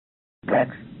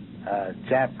Text,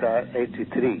 chapter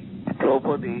 83.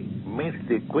 Draupadi meets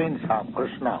the queens of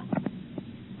Krishna.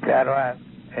 There were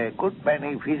a good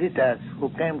many visitors who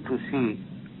came to see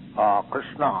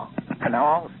Krishna, and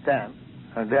amongst them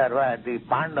there were the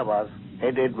Pāṇḍavas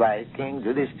headed by King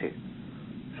Yudhiṣṭhira.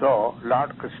 So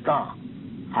Lord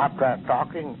Kṛṣṇa, after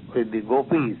talking with the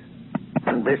gopīs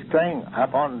and bestowing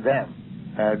upon them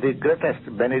the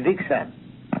greatest benediction,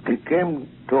 he came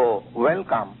to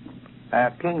welcome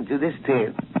King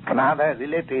Yudhiṣṭhira and other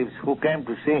relatives who came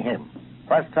to see him.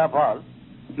 First of all,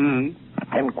 he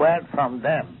inquired from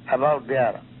them about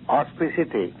their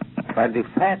auspicity, but the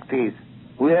fact is,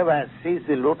 whoever sees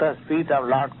the lotus feet of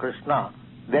Lord Kṛṣṇa,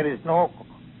 there is no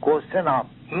question of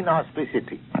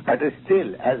inauspicity. But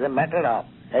still, as a matter of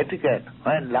etiquette,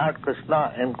 when Lord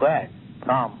Kṛṣṇa inquired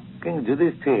from King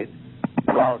Yudhiṣṭhira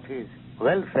about his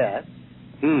welfare,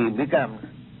 he becomes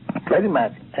very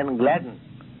much engladdened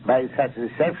by such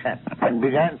reception and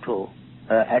began to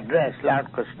address Lord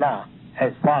Kṛṣṇa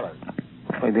as follows,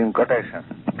 within quotation.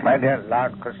 My dear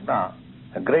Lord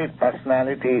Kṛṣṇa, great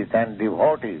personalities and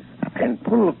devotees in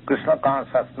full Krishna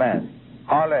consciousness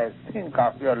always think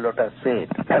of your lotus feet,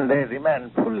 and they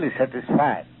remain fully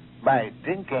satisfied by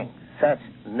drinking such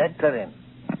nectarine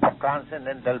of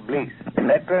transcendental bliss.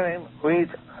 Nectarine which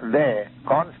they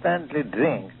constantly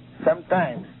drink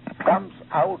sometimes comes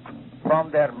out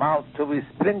from their mouth to be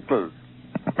sprinkled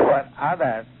for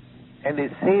others in the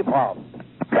shape of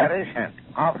narration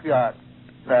of your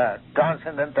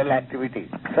transcendental activities.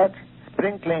 Such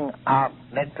sprinkling of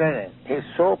nectarine is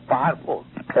so powerful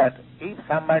that if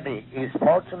somebody is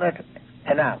fortunate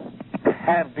enough to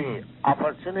have the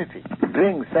opportunity to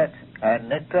drink such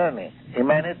nectarine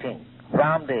emanating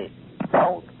from the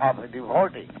mouth of a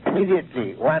devotee,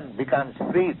 immediately one becomes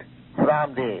freed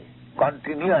from the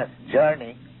continuous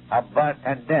journey of birth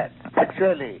and death.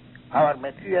 Actually, our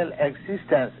material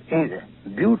existence is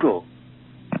due to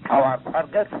our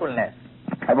forgetfulness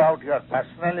about your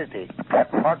personality.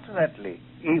 But fortunately,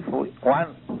 if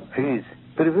one is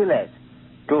privileged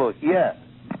to hear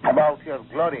about your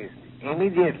glories,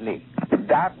 immediately the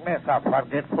darkness of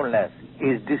forgetfulness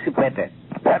is dissipated.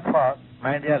 Therefore,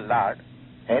 my dear Lord,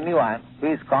 anyone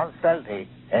who is constantly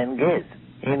engaged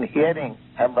in hearing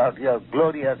about your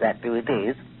glorious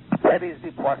activities, there is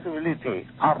the possibility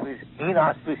of his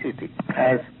inauspicity.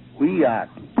 As we are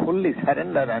fully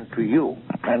surrendered unto you,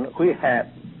 and we have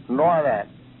no other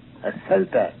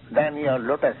shelter than your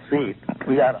lotus feet,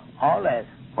 we are always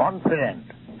confident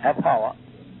of our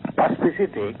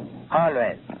auspicity,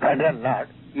 always. My dear Lord,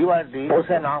 you are the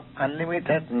ocean of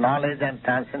unlimited knowledge and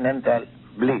transcendental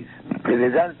bliss. The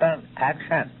resultant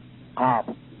action of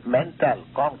mental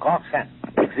concoction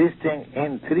existing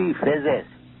in three phases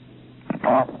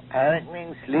of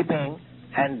awakening, sleeping,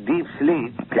 and deep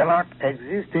sleep cannot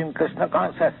exist in Krishna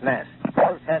consciousness.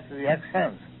 All such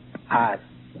reactions are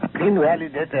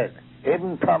invalidated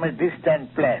even from a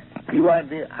distant place. You are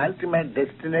the ultimate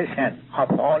destination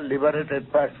of all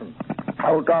liberated persons.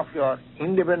 Out of your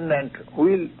independent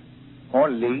will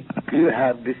only, you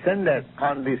have descended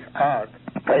on this earth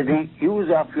by the use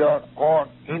of your own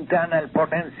internal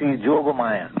potency,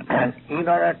 Yogamaya. And in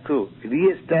order to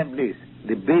re-establish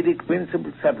the basic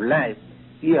principles of life,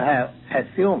 you have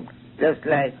assumed just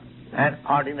like an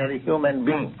ordinary human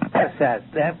being. As such,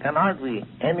 there cannot be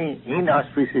any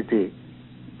inauspicity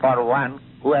for one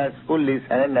who has fully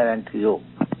surrendered unto you.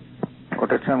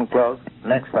 Quotation close.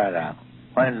 Next paragraph.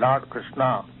 When Lord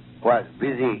Kṛṣṇa was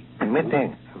busy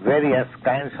meeting various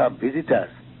kinds of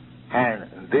visitors,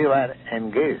 and they were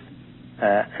engaged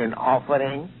in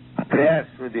offering prayers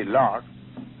to the Lord,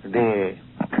 the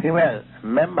female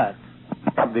members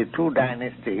of the two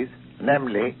dynasties,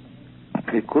 namely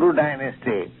the Kuru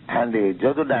dynasty and the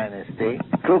Yadu dynasty,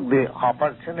 took the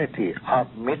opportunity of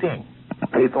meeting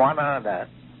with one another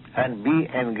and be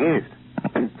engaged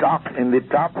in the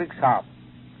topics of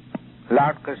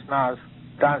Lord Kṛṣṇa's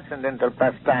transcendental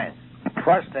pastimes.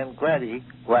 First inquiry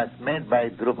was made by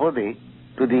Draupadi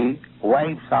to the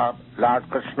wives of Lord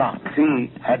Kṛṣṇa.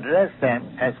 She addressed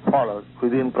them as follows,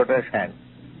 within quotation.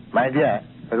 My dear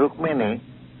Rukmini,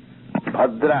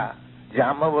 Bhadra,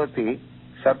 Jamavati,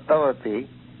 Satyavati,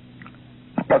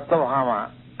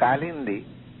 Tattavhama, Kalindi,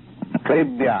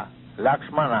 Tribhya,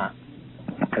 Lakshmana,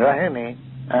 Rahini,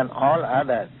 and all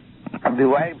others of the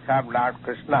wives of Lord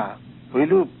Kṛṣṇa, will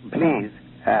you please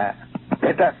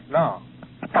let us know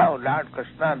how Lord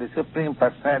Kṛṣṇa, the Supreme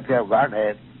Personality of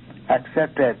Godhead,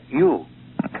 accepted you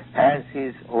as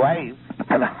his wife,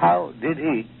 and how did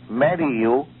he marry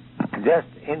you just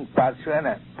in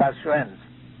pursuance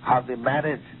of the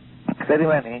marriage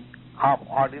ceremony of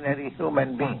ordinary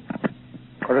human beings.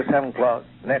 Quotation close.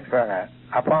 Next paragraph.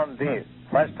 Upon this,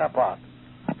 first of all,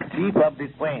 chief of the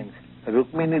queens,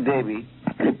 Rukmini Devi,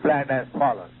 replied as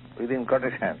follows, within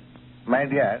quotation. My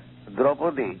dear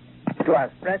Draupadi, it was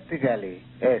practically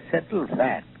a settled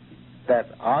fact that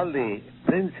all the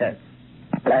princes,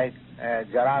 like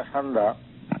Jarasandha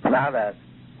and others,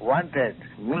 wanted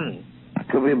me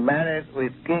to be married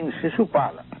with King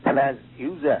Shishupala. And as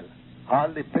usual, all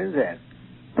the princes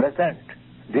present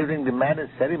during the marriage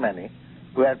ceremony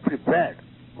were prepared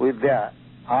with their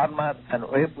armor and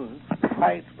weapons to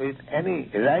fight with any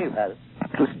rival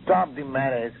to stop the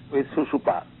marriage with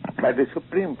Shishupala. But the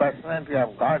Supreme Personality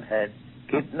of Godhead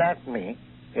kidnapped me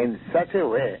in such a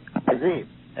way as if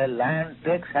a lion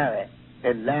takes away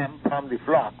a lamb from the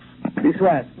flocks. This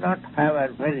was not,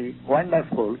 however, very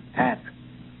wonderful act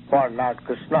for Lord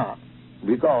Kṛṣṇa,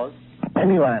 because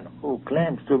anyone who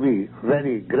claims to be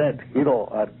very great hero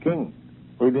or king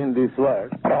within this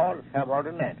world are all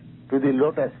subordinate to the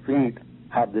lotus feet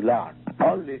of the Lord.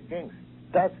 All the kings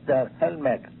touch their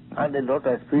helmet on the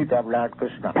lotus feet of Lord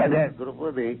Kṛṣṇa. And as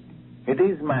Draupadi, it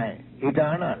is my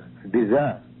eternal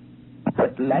desire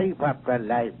that life after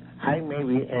life I may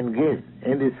be engaged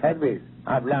in the service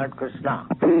of Lord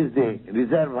Kṛṣṇa, who is the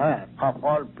reservoir of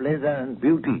all pleasure and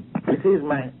beauty. This is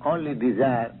my only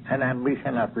desire and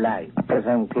ambition of life.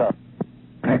 Present close.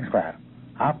 Next part.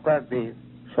 After this,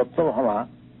 Satyabhama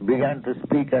began to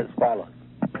speak as follows,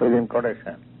 within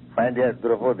quotation. My dear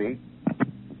Draupadi,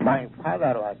 my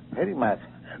father was very much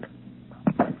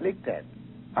afflicted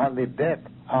on the death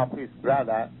of his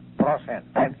brother Kṛṣṇa,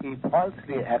 and he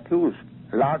falsely accused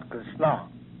Lord Kṛṣṇa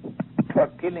for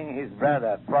killing his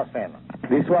brother Kṛṣṇa.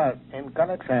 This was in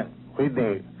connection with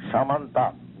the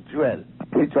Samanta jewel,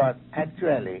 which was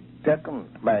actually taken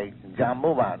by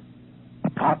Jambuvan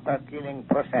after killing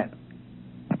Kṛṣṇa.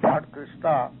 Lord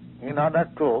Kṛṣṇa, in order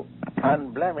to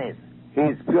unblemish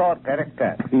his pure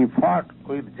character, he fought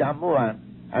with Jambuvan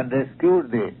and rescued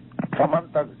the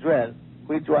Samanta jewel,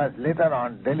 which was later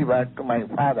on delivered to my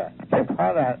father. My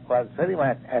father was very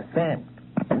much ashamed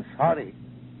and sorry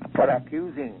for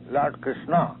accusing Lord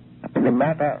Kṛṣṇa in the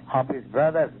matter of his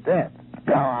brother's death.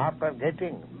 Now, after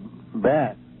getting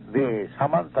back the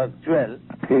Samanta jewel,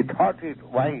 he thought it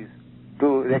wise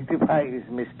to rectify his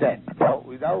mistake. So,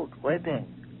 without waiting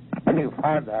any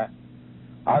further,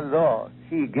 although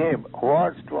he gave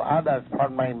words to others for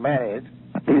my marriage,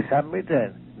 he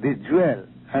submitted the jewel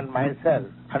and myself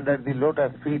under the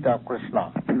lotus feet of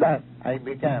Kṛṣṇa. Thus, I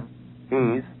became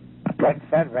his pet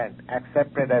servant,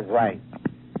 accepted as wife.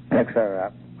 Next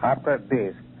paragraph. After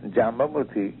this,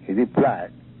 Jambamuti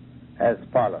replied as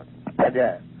follows.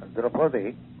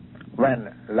 Draupadi,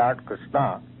 when Lord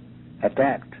Kṛṣṇa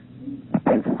attacked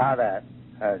my father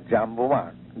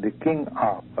Jambuvan, the king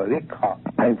of Rikha,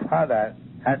 my father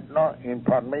had no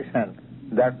information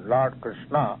that Lord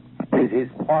Kṛṣṇa is his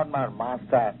former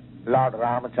master, Lord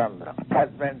Ramachandra,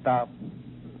 husband of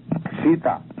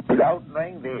Sita. Without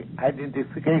knowing the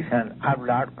identification of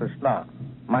Lord Kṛṣṇa,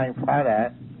 my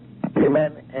father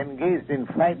remained engaged in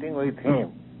fighting with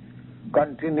him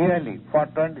continually for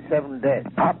 27 days.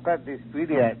 After this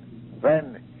period,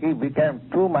 when he became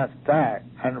too much tired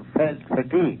and felt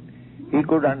fatigued, he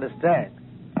could understand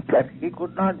that he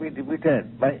could not be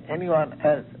defeated by anyone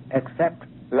else except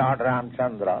Lord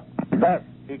Ramachandra. Thus,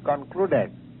 he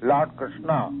concluded Lord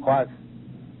Kṛṣṇa was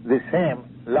the same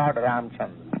Lord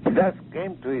Ramachandra. He thus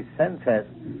came to his senses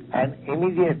and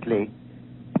immediately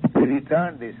he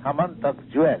returned the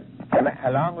Samantak jewel, and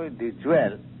along with the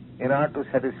jewel, in order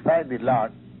to satisfy the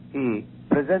Lord, he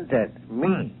presented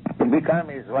me to become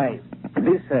his wife.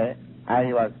 This way,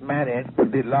 I was married to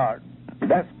the Lord.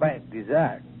 Thus, my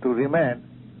desire to remain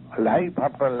life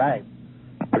after life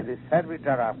as the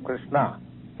servitor of Kṛṣṇa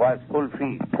was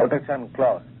fulfilled. Quotation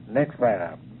close. Next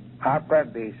paragraph. After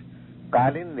this,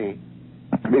 Kalindi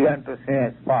began to say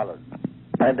as follows.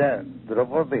 My dear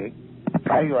Draupadi,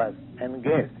 I was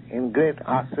engaged in great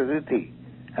austerity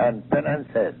and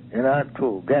penances in order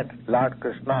to get Lord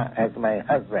Kṛṣṇa as my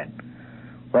husband.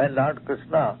 When Lord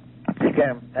Kṛṣṇa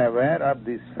became aware of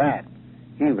this fact,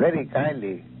 he very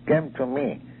kindly came to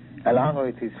me along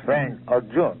with his friend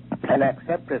Arjuna and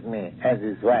accepted me as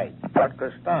his wife. Lord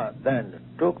Kṛṣṇa then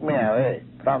took me away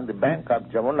from the bank of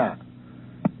Jamuna,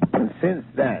 and since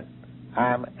then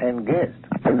I am engaged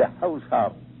in the house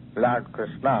of Lord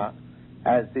Kṛṣṇa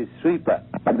as the sweeper,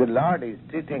 and the Lord is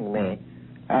treating me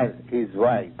as his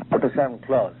wife. Quotation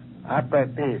close. After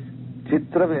this,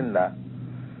 Chitravinda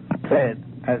said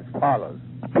as follows,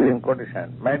 in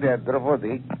quotation, my dear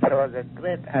Draupadi, there was a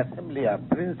great assembly of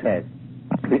princes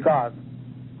because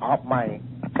of my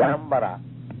Chambara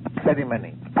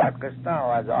ceremony. Lord Kṛṣṇa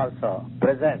was also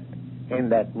present in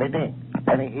that meeting,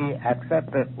 and he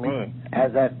accepted me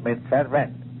as a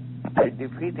maidservant by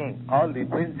defeating all the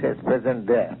princes present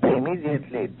there. He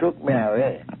immediately took me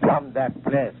away from that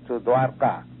place to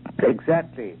Dwarka,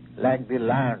 exactly like the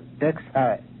lion takes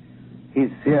away his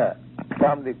share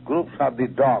from the groups of the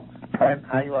dogs. When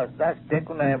I was thus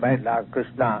taken away by Lord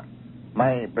Kṛṣṇa,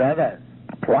 my brothers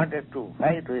wanted to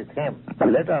fight with him.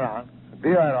 Later on, they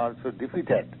were also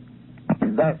defeated.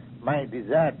 Thus, my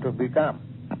desire to become,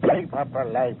 life after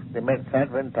life, the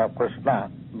maidservant of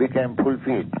Kṛṣṇa became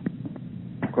fulfilled.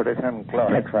 Quotation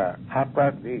close.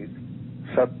 After this,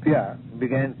 Satya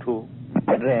began to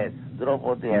address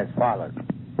Draupadi as follows.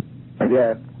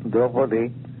 Dear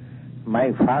Draupadi,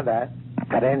 my father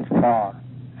arranged for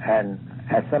an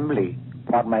assembly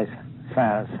for my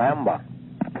Swayamvar,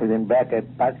 within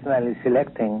bracket, personally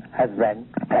selecting husband,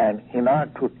 and in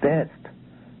order to test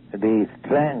the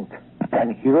strength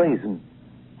and heroism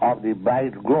of the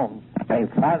bridegroom, my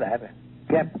father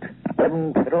kept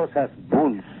 7 ferocious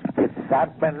bulls with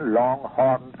sharpened long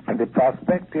horns, and the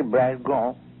prospective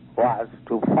bridegroom was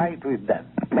to fight with them.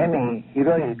 Many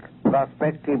heroic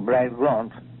prospective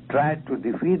bridegrooms tried to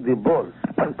defeat the bulls.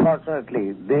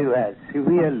 Unfortunately, they were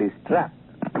severely struck.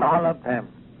 All of them,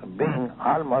 being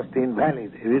almost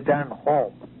invalid, returned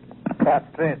home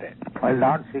frustrated. When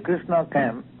Lord Kṛṣṇa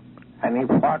came and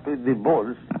he fought with the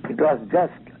bulls, it was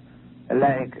just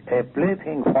like a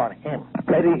plaything for him.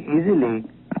 Very easily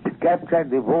he captured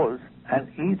the bulls, and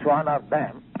each one of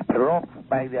them roped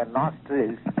by their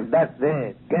nostrils. Thus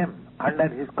they came under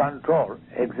his control,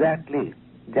 exactly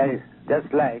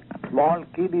just like small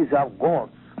kiddies of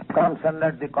goats comes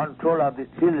under the control of the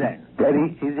children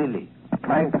very easily.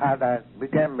 My father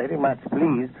became very much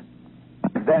pleased.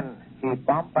 Then he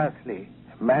pompously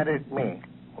married me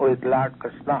with Lord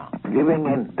Kṛṣṇa, giving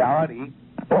in dowry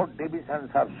 4 divisions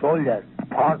of soldiers,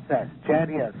 horses,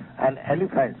 chariots, and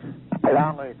elephants,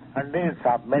 along with hundreds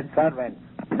of maidservants.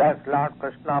 Thus Lord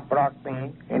Kṛṣṇa brought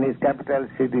me in his capital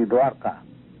city, Dwarka.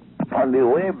 On the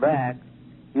way back,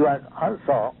 he was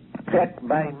also checked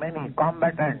by many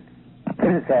combatant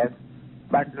princes,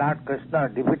 but Lord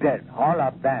Kṛṣṇa defeated all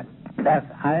of them. Thus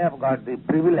I have got the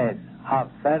privilege of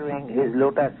serving his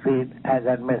lotus feet as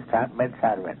a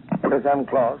maidservant. Quotation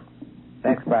close.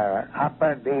 Next paragraph.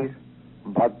 After this,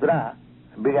 Bhadra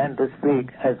began to speak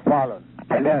as follows.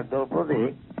 Dear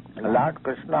Draupadi, Lord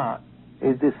Kṛṣṇa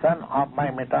is the son of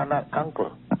my maternal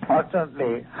uncle.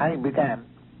 Fortunately, I became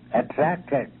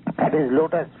attracted at his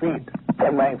lotus feet.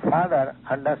 When my father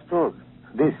understood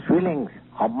these feelings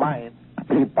of mine,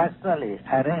 he personally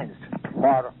arranged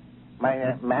for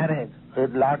my marriage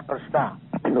with Lord Kṛṣṇa,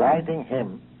 inviting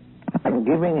him and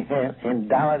giving him in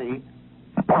dowry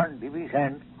 1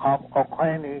 division of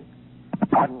Okhani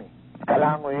army,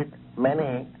 along with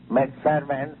many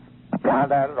maidservants and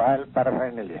other royal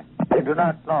paraphernalia. I do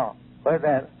not know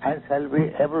whether I shall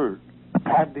be able to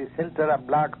have the shelter of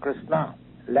Lord Kṛṣṇa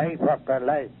life after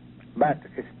life, but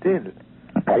still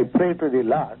I pray to the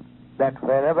Lord that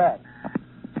wherever.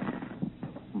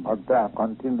 Bhadra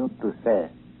continued to say,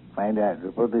 my dear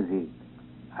Draupadi,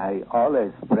 I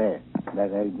always pray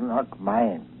that I do not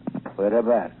mind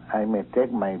wherever I may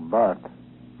take my birth.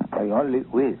 I only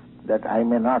wish that I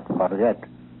may not forget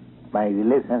my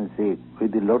relationship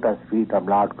with the lotus feet of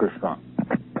Lord Kṛṣṇa.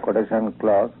 Quotation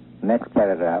close. Next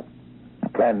paragraph.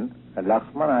 When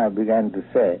Lakshmana began to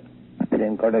say,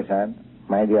 in quotation,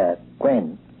 my dear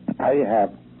Queen, I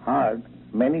have heard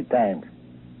many times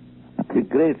the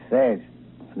great sage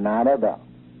Narada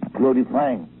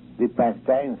glorifying the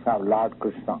pastimes of Lord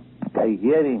Kṛṣṇa. By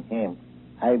hearing him,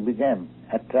 I became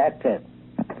attracted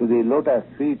to the lotus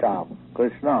feet of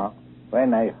Kṛṣṇa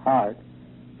when I heard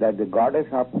that the goddess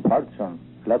of fortune,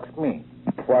 Lakshmi,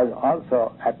 was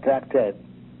also attracted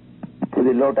to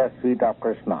the lotus feet of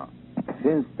Kṛṣṇa.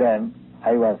 Since then,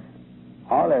 I was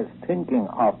always thinking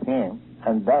of him,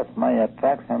 and thus my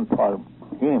attraction for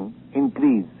him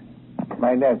increased.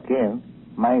 My dear King,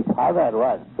 my father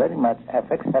was very much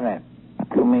affectionate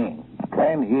to me.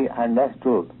 When he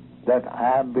understood that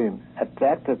I have been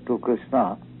attracted to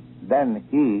Kṛṣṇa, then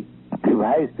he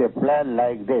devised a plan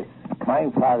like this. My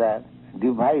father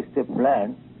devised a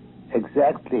plan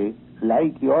exactly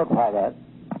like your father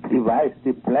devised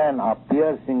the plan of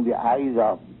piercing the eyes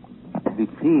of the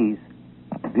fish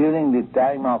during the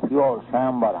time of your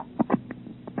Swayamvara.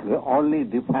 The only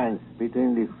difference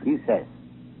between the fishes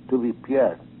to be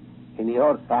pierced in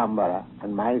your Swayamvara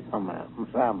and my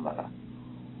Swayamvara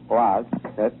was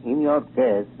that in your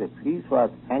case the fish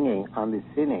was hanging on the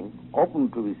ceiling,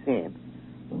 open to be seen,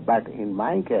 but in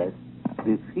my case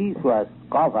the fish was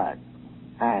covered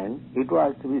and it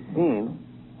was to be seen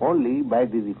only by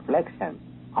the reflection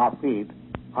of it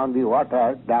on the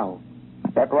water down.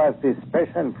 That was the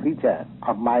special feature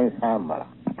of my Sambara.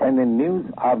 When the news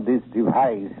of this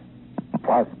device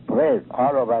was spread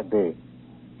all over the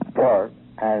court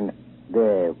and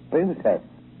the princess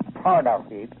heard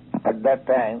of it, at that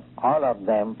time all of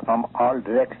them from all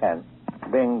directions,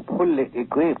 being fully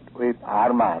equipped with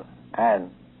armor and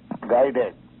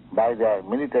guided by their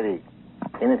military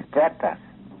instructors,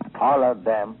 all of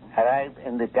them arrived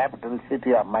in the capital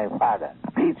city of my father,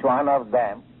 each one of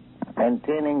them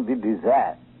maintaining the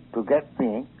desire to get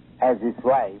me as his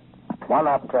wife. One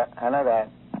after another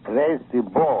raised the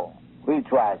bow which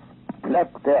was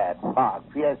left there for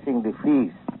piercing the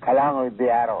fish along with the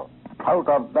arrow. Out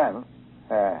of them,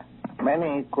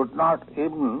 many could not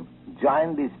even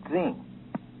join the string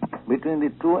between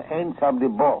the two ends of the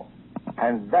bow,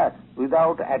 and thus,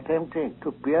 without attempting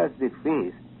to pierce the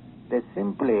fish, they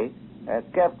simply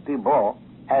kept the bow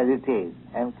as it is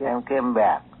and came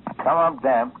back. Some of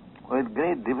them, with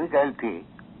great difficulty,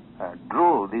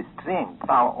 drew the string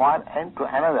from one end to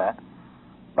another,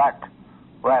 but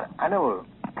were unable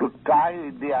to tie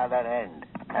with the other end,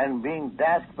 and being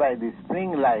dashed by the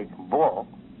spring-like bow,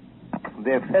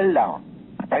 they fell down.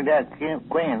 And as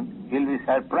Queen, you'll be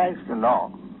surprised to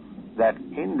know that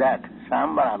in that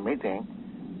Sambara meeting,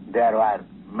 there were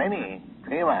many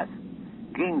famous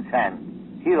kings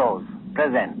and heroes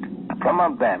present. Some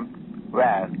of them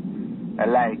were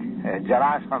like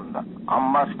Jarasandha,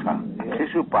 Ambashta,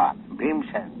 Shishupal,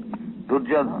 Bhimsen,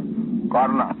 Duryodhana,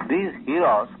 Karna. These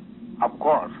heroes, of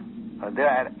course, they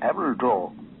were able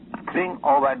to spring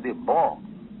over the bow,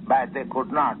 but they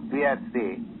could not pierce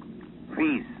the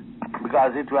fish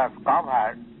because it was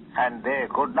covered and they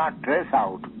could not trace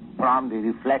out from the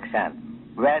reflection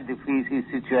where the fish is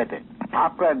situated.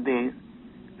 After this,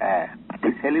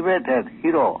 the celebrated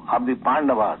hero of the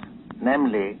Pāṇḍavas,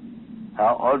 namely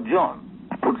Arjuna,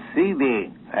 could see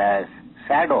the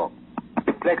shadow,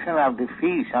 reflection of the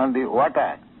fish on the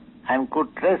water, and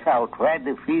could trace out where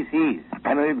the fish is.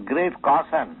 And with great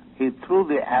caution, he threw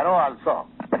the arrow also,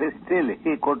 but still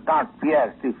he could not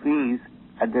pierce the fish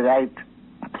at the right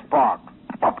spot.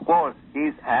 Of course,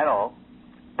 his arrow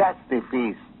touched the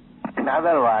fish. In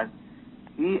other words,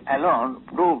 he alone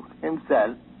proved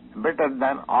himself better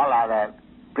than all other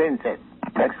princes.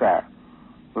 Etc.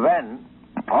 When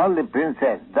all the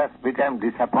princes thus became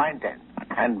disappointed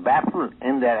and baffled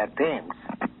in their attempts,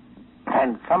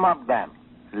 and some of them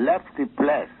left the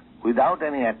place without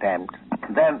any attempt,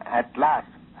 then at last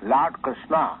Lord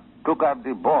Kṛṣṇa took up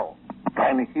the bow,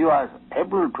 and he was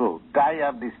able to tie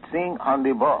up the string on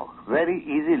the bow very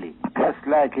easily, just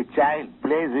like a child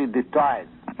plays with the toys.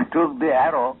 He took the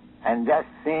arrow and just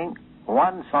seeing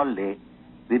once only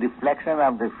the reflection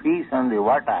of the fish on the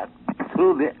water,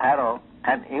 threw the arrow,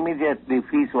 and immediately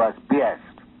fish was pierced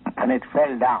and it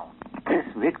fell down. This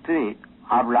victory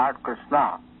of Lord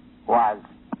Kṛṣṇa was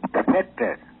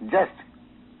effected just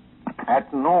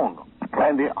at noon,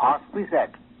 when the auspicious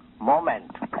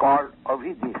moment called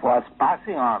Avijit was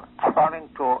passing on according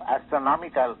to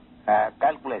astronomical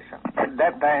calculation. At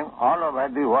that time, all over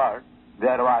the world,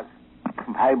 there was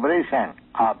vibration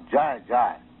of joy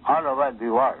all over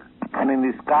the world. And in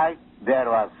the sky, there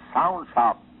was sounds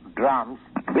of drums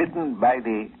beaten by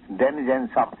the denizens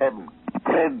of heaven.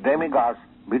 Great demigods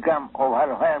became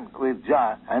overwhelmed with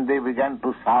joy, and they began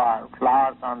to shower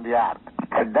flowers on the earth.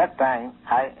 At that time,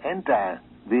 I entered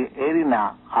the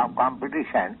arena of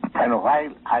competition, and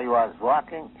while I was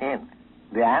walking in,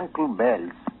 the ankle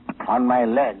bells on my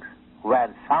legs were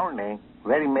sounding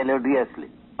very melodiously.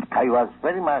 I was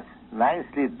very much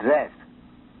nicely dressed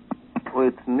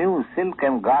with new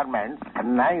silken garments,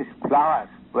 and nice flowers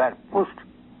were pushed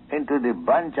into the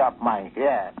bunch of my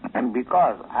hair, and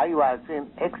because I was in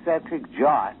ecstatic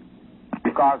joy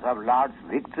because of Lord's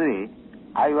victory,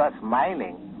 I was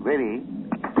smiling very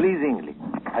pleasingly.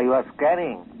 I was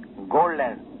carrying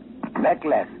golden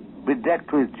necklace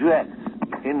bedecked with jewels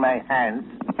in my hands.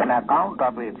 On account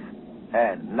of its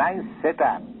nice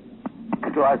setup,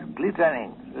 it was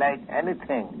glittering like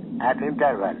anything at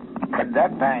intervals. At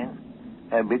that time,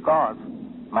 because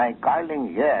my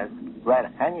curling hairs were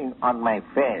hanging on my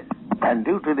face, and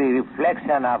due to the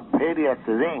reflection of various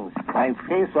rings, my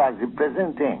face was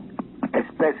representing a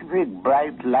specific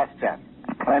bright luster.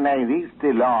 When I reached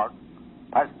the Lord,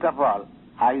 first of all,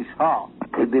 I saw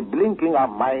with the blinking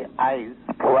of my eyes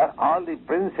were all the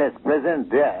princes present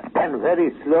there, and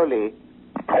very slowly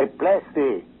I placed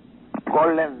the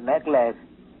golden necklace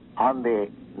on the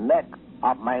neck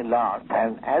of my Lord.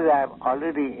 And as I have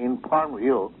already informed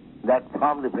you that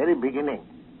from the very beginning,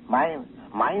 my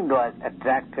mind was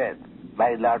attracted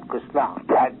by Lord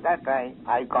Kṛṣṇa. At that time,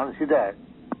 I considered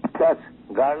such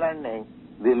garlanding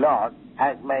the Lord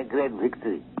as my great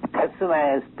victory. As soon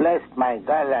as I placed my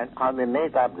garland on the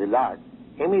neck of the Lord,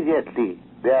 immediately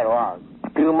there was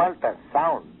tumultuous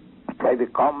sound by the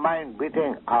combined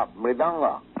beating of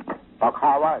mridanga,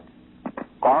 pakhavas,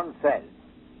 corn shells,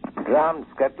 drums,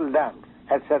 kettle drums,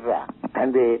 etc.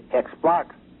 And the expert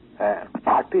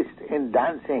artists in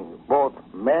dancing, both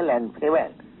male and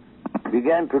female,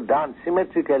 began to dance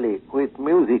symmetrically with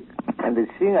music, and the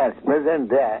singers present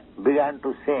there began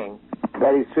to sing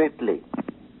very sweetly.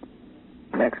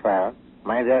 Next one,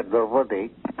 my dear Draupadi,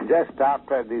 just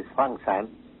after this function,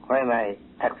 when I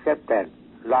accepted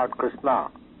Lord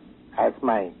Kṛṣṇa as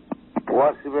my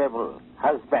worshipable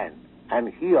husband,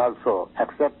 and he also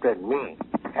accepted me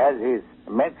as his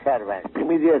maidservant,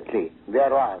 immediately there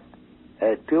was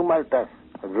a tumultuous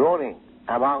roaring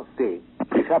amongst the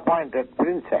disappointed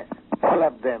princes. All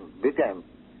of them became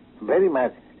very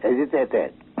much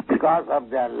agitated because of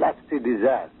their lusty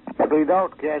desires. But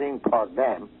without caring for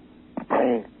them,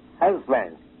 my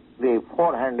husband, the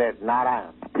four-handed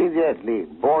Narayan, immediately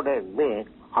boarded me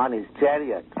on his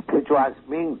chariot, which was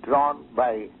being drawn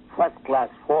by first-class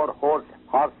 4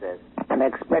 horses, and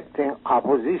expecting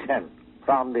opposition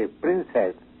from the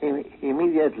princess, he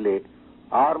immediately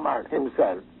armored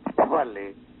himself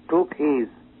properly, took his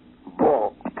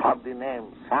bow of the name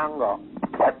Sanga,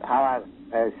 but our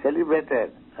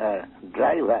celebrated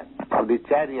driver of the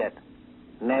chariot,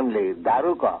 namely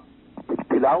Daruka,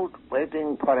 without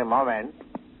waiting for a moment,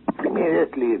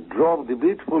 immediately drove the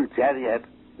beautiful chariot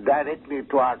directly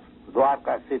towards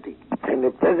Dwarka city, in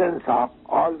the presence of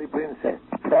all the princes.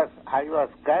 Thus I was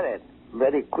carried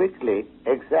very quickly,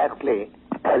 exactly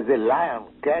as the lion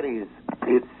carries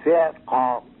its share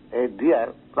of a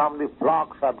deer from the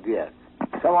flocks of deer.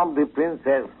 Some of the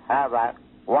princes, however,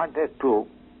 wanted to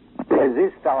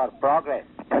resist our progress,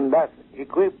 and thus,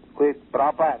 equipped with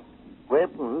proper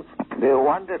weapons, they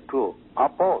wanted to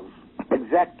oppose,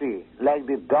 exactly like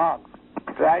the dogs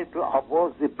try to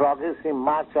oppose the progressive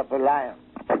march of a lion.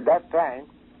 At that time,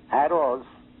 arrows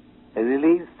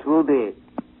released through the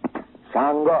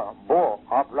Sanga bow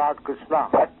of Lord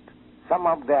Kṛṣṇa, but some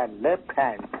of their left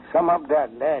hand, some of their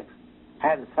legs,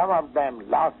 and some of them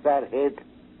lost their head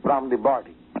from the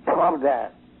body. Some of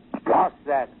them lost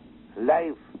their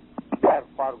life there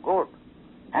for good,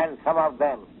 and some of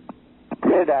them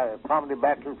fled from the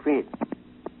battlefield.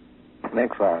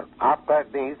 Next one. After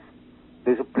this,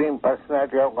 the Supreme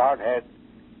Personality of Godhead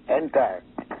entered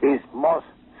his most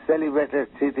celebrated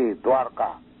city,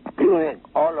 Dwarka, unique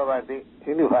all over the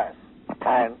universe.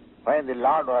 And when the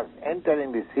Lord was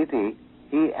entering the city,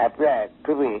 he appeared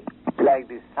to be like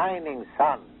the shining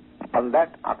sun. On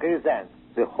that occasion,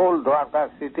 the whole Dwarka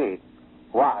city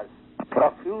was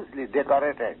profusely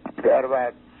decorated. There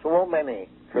were so many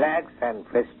flags and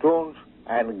festoons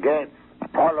and gates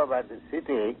all over the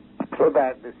city, so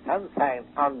that the sunshine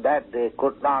on that day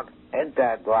could not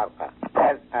enter Dwarka.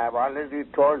 As I have already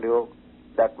told you,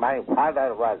 that my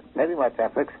father was very much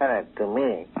affectionate to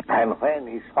me, and when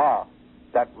he saw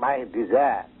that my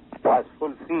desire was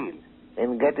fulfilled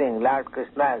in getting Lord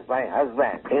Kṛṣṇa as my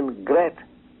husband, in great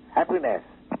happiness,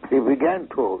 he began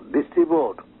to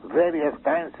distribute various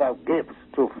kinds of gifts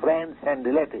to friends and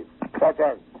relatives, such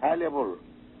as valuable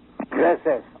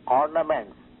dresses,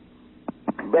 ornaments,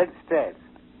 bedsteads,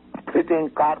 fitting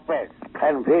carpets,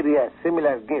 and various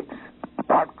similar gifts.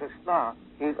 Lord Kṛṣṇa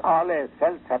is always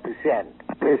self-sufficient.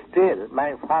 Still,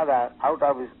 my father, out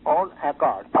of his own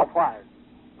accord, offered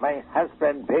my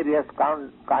husband various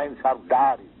kinds of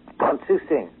dowry,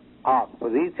 consisting of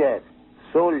riches,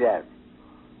 soldiers,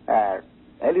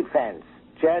 elephants,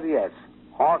 chariots,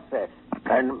 horses,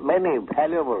 and many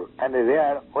valuable and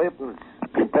rare weapons.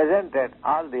 He presented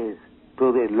all these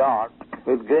to the Lord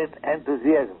with great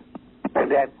enthusiasm.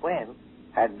 And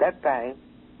at that time,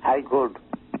 I could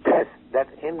guess that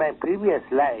in my previous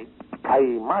life, I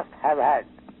must have had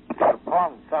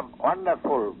performed some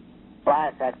wonderful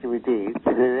pious activities,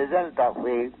 as a result of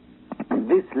which, in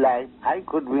this life, I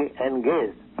could be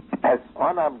engaged as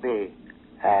one of the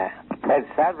head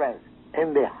servants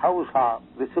in the house of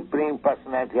the Supreme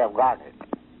Personality of Godhead.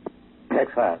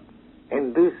 Excellent.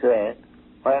 In this way,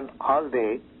 when all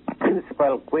the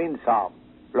principal queens of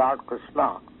Lord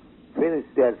Kṛṣṇa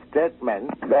finished their statement,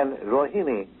 then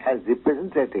Rohini, as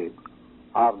representative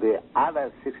of the other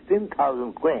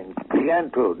 16,000 queens, began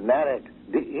to narrate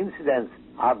the incidents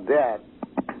of their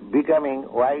becoming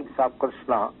wives of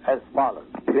Kṛṣṇa as follows.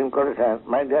 In conclusion,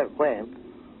 my dear queen,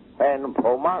 when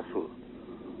Bhaumasu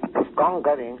was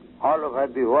conquering all over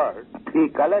the world, he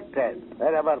collected,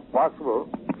 wherever possible,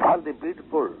 all the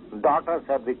beautiful daughters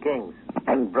of the kings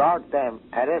and brought them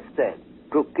arrested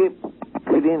to keep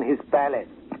within his palace.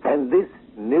 And this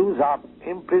news of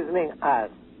imprisoning us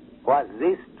was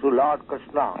reached to Lord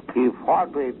Kṛṣṇa. He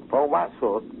fought with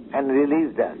Bhaumasura and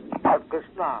released us. Lord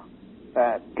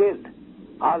Kṛṣṇa killed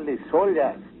all the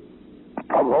soldiers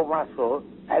of Bhaumasura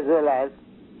as well as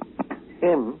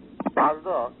him,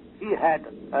 although he had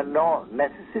no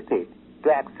necessity to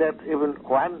accept even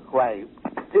one wife.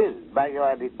 Still, by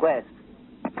your request,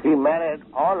 he married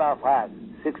all of us,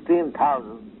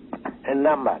 16,000 in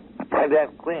number. My dear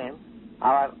Queen,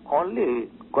 our only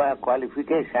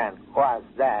qualification was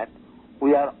that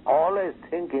we are always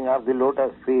thinking of the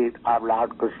lotus feet of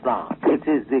Lord Kṛṣṇa. It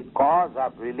is the cause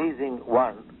of releasing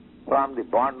one from the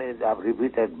bondage of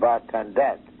repeated birth and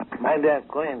death. My dear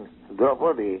Queen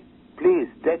Draupadi, please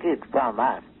take it from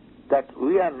us that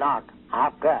we are not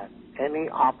after any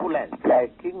opulence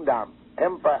like kingdom,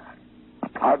 empire,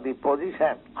 or the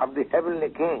position of the heavenly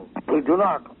king. We do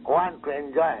not want to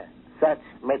enjoy such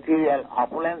material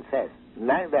opulences.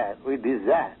 Neither we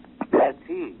desire to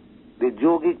achieve the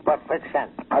yogic perfection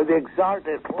or the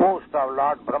exalted post of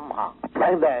Lord Brahma.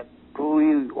 Neither do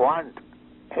we want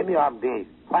any of these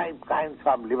 5 kinds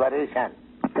of liberation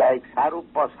like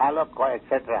Sarupa, Salaka,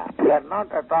 etc. We are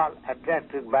not at all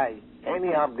attracted by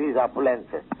any of these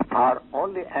opulences. Our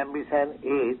only ambition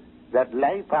is that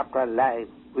life after life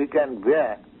we can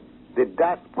bear the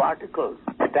dust particles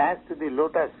attached to the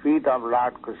lotus feet of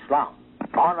Lord Kṛṣṇa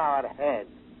on our head,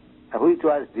 which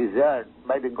was deserved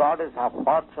by the goddess of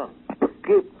fortune to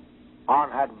keep on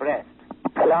her breast,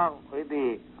 along with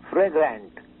the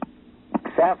fragrant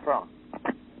saffron.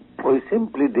 We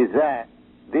simply desire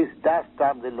this dust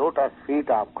of the lotus feet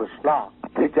of Kṛṣṇa,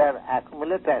 which are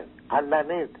accumulated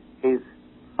underneath his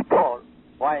pole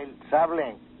while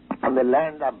traveling on the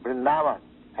land of Vrindavan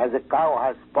as a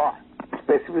cowherd's spot.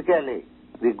 Specifically,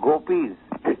 the gopīs,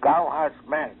 the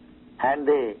cowherdsmen, and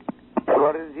the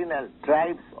original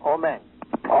tribes women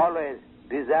always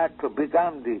desired to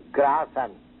become the grass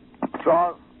and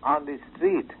straws on the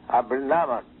street of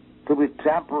Vrindavan to be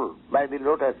trampled by the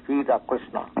lotus feet of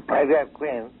Kṛṣṇa. My dear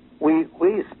Queen, we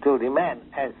wish to remain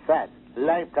as such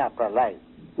life after life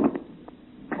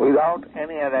without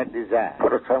any other desire.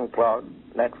 Production clause,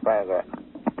 next paragraph.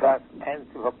 Thus ends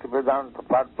the Bhakti-Vedanta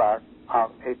part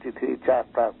of 83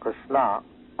 chapter Kṛṣṇa.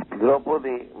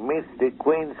 Draupadi meets the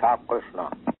queens of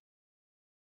Kṛṣṇa.